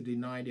required to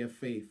deny their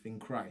faith in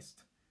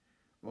Christ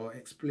or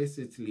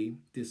explicitly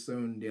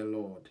disown their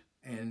Lord.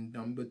 And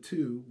number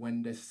 2,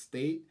 when the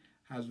state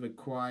has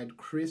required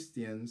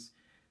Christians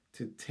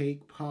to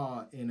take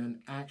part in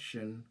an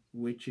action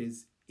which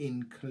is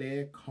in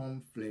clear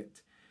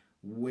conflict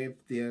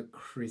with their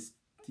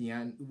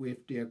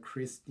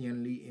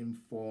Christianly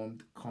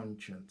informed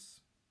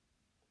conscience.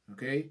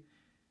 Okay?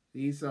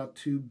 These are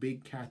two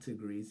big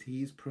categories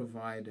he's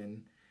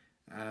providing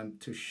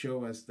to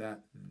show us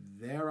that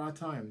there are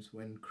times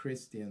when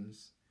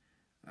Christians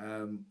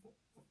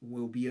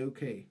will be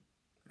okay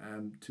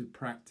to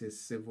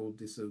practice civil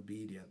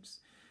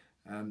disobedience.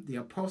 The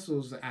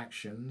apostles'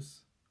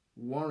 actions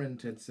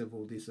warranted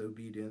civil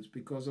disobedience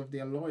because of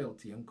their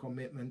loyalty and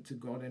commitment to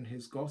God and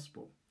his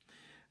gospel.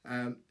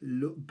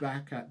 Look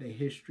back at the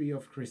history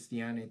of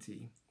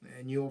Christianity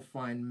and you'll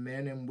find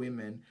men and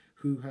women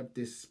who have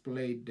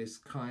displayed this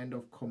kind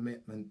of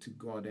commitment to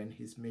God and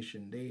his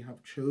mission. They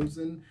have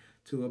chosen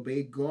to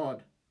obey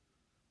God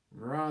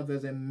rather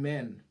than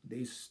men.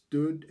 They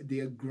stood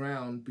their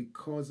ground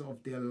because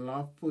of their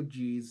love for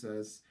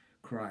Jesus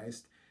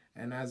Christ,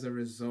 and as a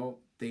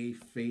result, they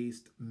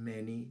faced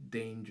many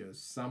dangers.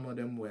 Some of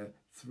them were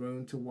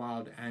thrown to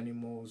wild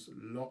animals,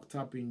 locked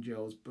up in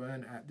jails,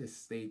 burned at the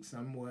stake.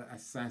 Some were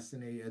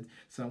assassinated.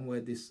 Some were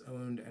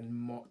disowned and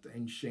mocked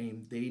and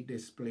shamed. They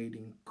displayed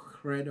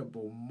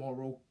incredible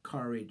moral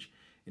courage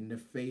in the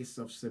face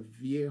of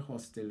severe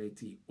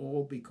hostility,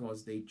 all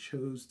because they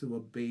chose to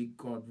obey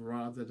God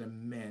rather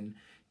than men,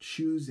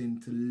 choosing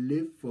to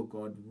live for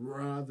God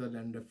rather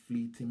than the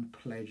fleeting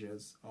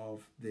pleasures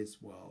of this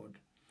world.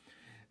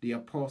 The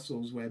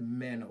apostles were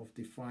men of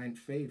defiant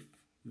faith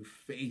who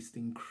faced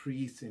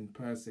increasing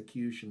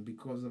persecution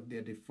because of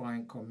their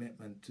defiant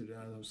commitment to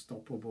the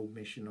unstoppable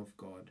mission of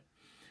God.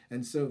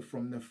 And so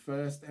from the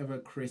first ever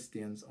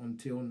Christians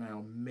until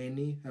now,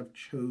 many have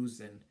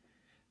chosen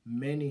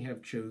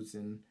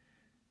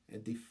a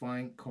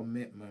defiant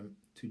commitment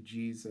to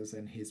Jesus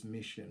and his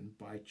mission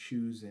by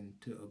choosing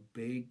to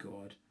obey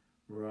God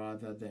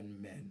rather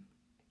than men.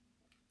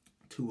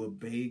 To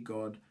obey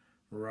God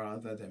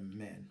rather than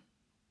men.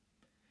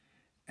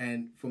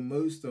 And for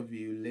most of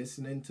you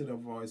listening to the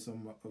voice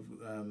of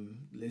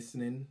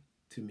listening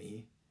to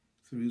me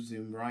through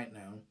Zoom right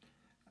now,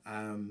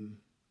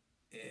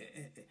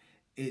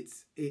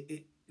 it's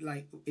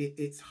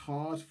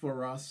hard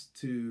for us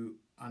to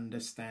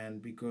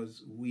understand,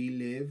 because we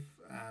live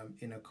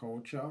in a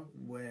culture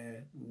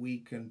where we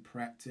can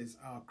practice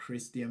our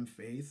Christian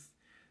faith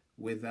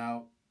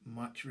without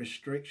much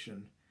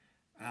restriction.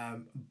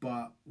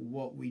 But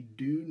what we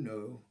do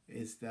know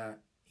is that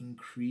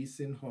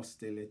increasing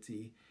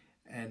hostility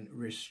and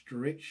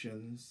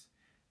restrictions,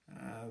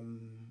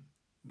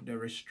 the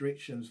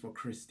restrictions for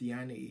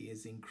Christianity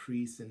is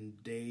increasing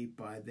day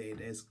by day.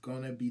 There's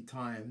gonna be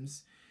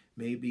times,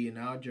 maybe in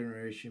our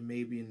generation,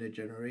 maybe in the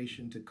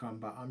generation to come,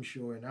 but I'm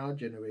sure in our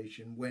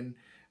generation, when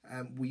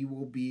we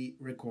will be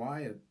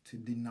required to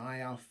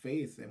deny our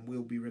faith, and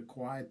we'll be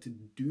required to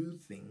do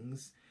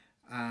things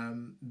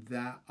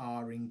that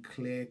are in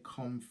clear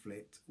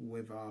conflict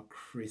with our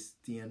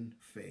Christian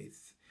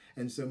faith.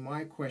 And so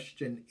my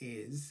question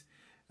is,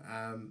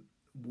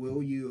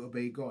 will you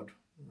obey God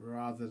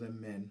rather than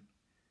men?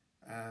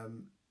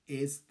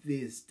 Is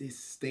this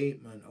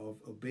statement of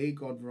obey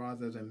God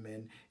rather than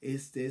men,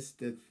 is this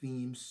the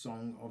theme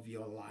song of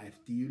your life?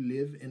 Do you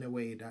live in a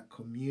way that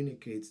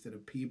communicates to the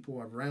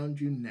people around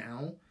you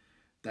now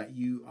that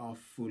you are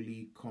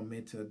fully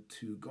committed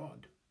to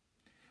God?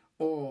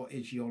 Or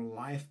is your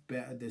life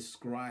better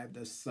described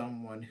as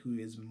someone who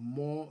is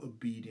more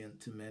obedient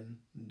to men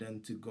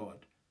than to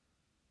God?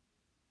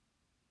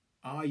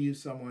 Are you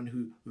someone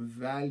who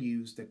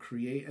values the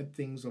created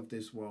things of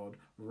this world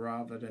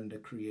rather than the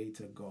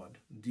creator God?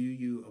 Do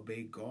you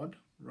obey God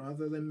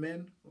rather than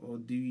men, or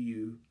do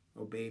you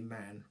obey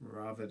man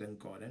rather than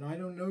God? And I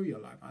don't know your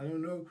life. I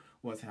don't know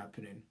what's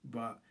happening,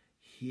 but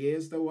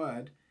here's the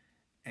word,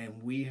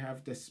 and we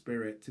have the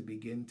Spirit to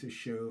begin to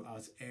show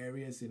us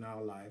areas in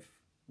our life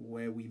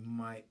where we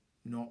might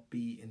not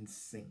be in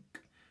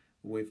sync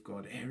with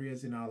God,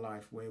 areas in our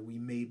life where we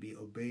may be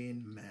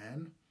obeying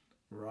man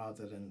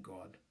rather than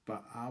God.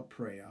 But our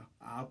prayer,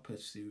 our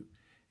pursuit,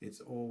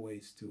 it's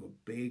always to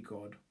obey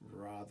God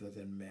rather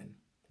than men.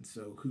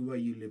 So who are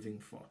you living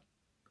for?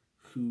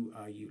 Who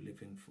are you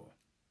living for?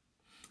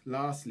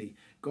 Lastly,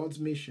 God's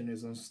mission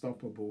is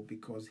unstoppable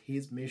because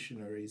his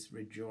missionaries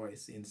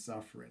rejoice in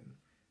suffering.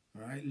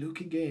 All right,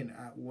 look again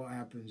at what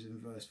happens in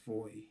verse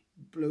 40.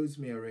 It blows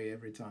me away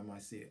every time I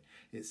see it.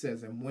 It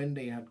says, and when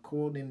they had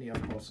called in the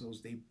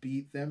apostles, they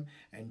beat them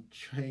and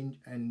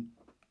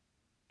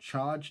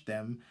charged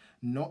them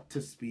not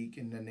to speak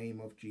in the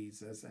name of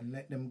Jesus, and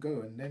let them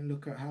go. And then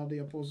look at how the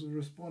apostles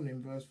respond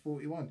in verse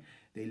 41.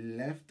 They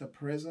left the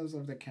presence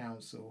of the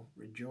council,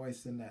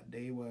 rejoicing that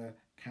they were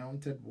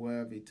counted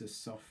worthy to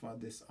suffer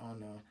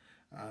dishonor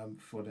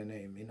for the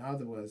name. In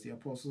other words, the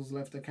apostles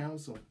left the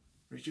council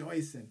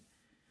rejoicing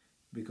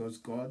because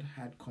God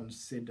had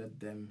considered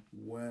them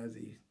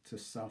worthy to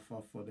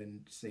suffer for the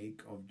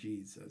sake of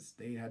Jesus.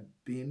 They had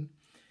been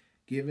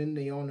given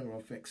the honor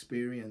of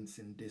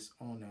experiencing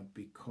dishonor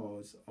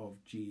because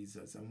of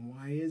Jesus. And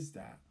why is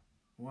that?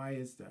 Why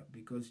is that?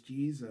 Because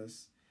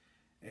Jesus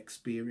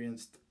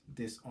experienced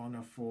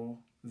dishonor for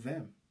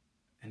them.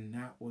 And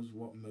that was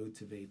what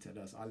motivated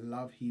us. I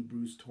love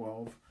Hebrews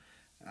 12,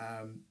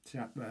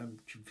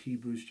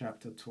 Hebrews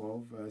chapter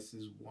 12,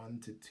 verses 1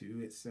 to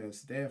 2. It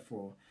says,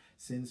 therefore,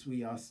 since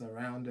we are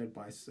surrounded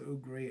by so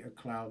great a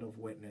cloud of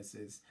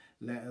witnesses,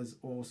 let us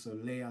also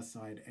lay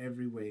aside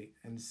every weight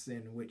and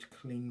sin which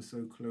clings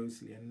so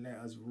closely, and let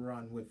us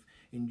run with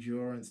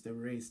endurance the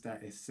race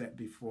that is set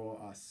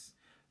before us,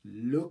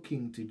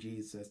 looking to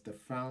Jesus, the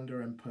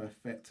founder and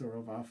perfecter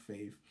of our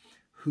faith,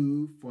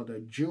 who for the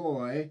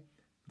joy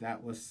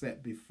that was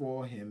set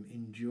before him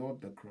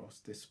endured the cross,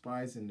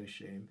 despising the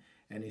shame,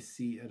 and is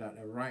seated at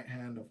the right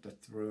hand of the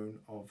throne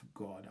of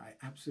God. I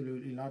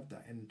absolutely love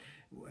that. And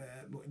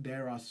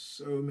there are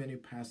so many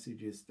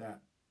passages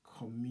that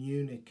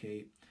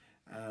communicate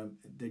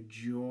the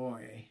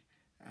joy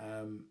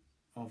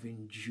of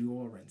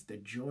endurance, the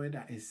joy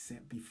that is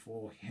set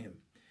before him.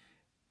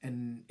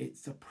 And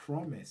it's a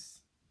promise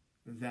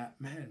that,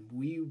 man,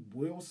 we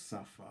will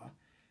suffer.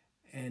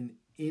 And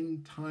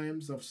in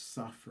times of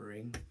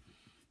suffering,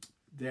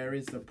 there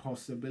is a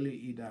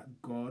possibility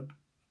that God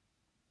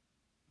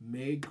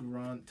may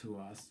grant to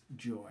us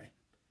joy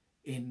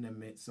in the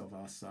midst of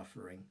our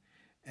suffering.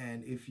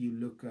 And if you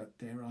look at,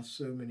 there are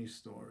so many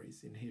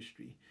stories in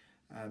history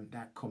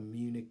that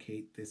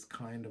communicate this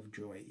kind of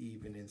joy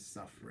even in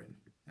suffering.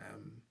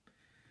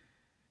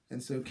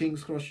 And so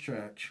King's Cross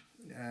Church,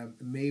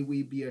 may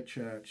we be a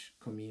church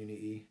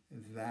community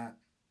that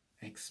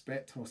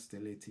expect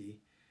hostility,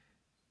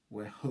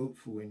 we're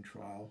hopeful in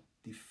trial,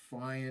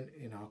 defiant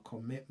in our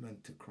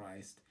commitment to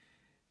Christ,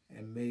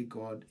 and may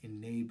God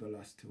enable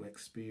us to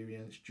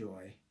experience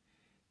joy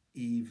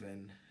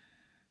even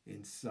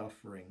in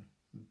suffering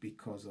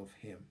because of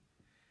him.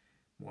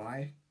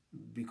 Why?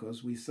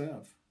 Because we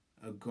serve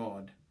a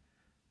God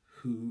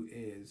who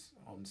is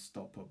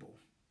unstoppable.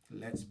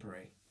 Let's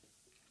pray.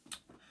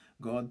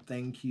 God,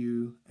 thank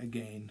you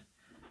again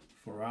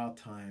for our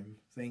time.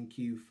 Thank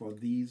you for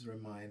these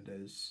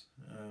reminders.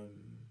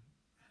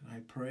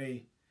 I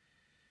pray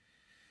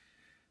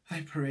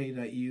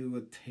that you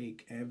would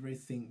take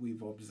everything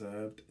we've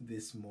observed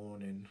this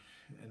morning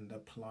and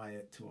apply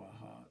it to our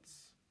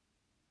hearts.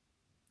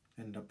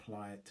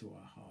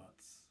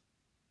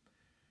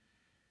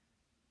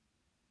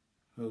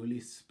 Holy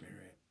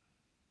Spirit,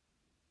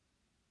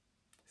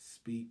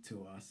 speak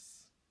to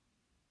us.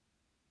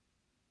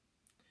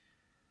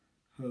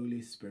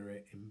 Holy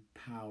Spirit,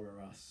 empower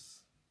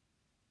us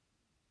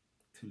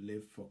to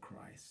live for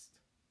Christ.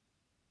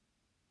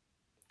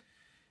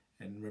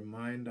 And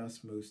remind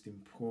us, most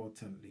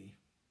importantly,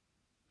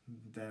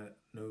 that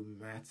no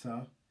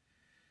matter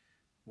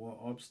what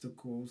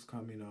obstacles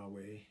come in our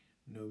way,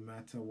 no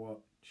matter what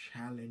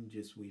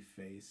challenges we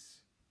face,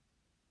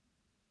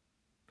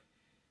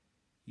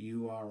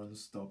 you are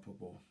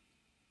unstoppable.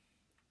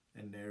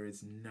 And there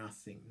is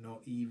nothing,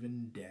 not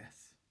even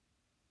death,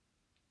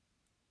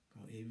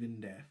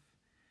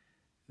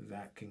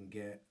 that can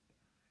get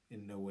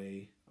in the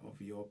way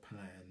of your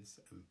plans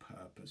and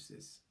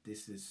purposes.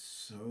 This is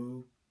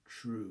so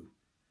true.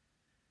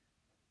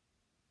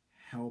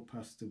 Help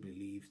us to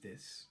believe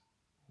this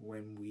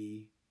when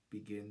we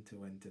begin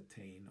to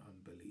entertain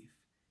unbelief.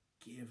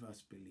 Give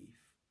us belief.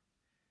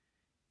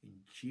 In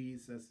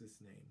Jesus'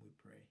 name we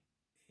pray.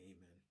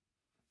 Amen.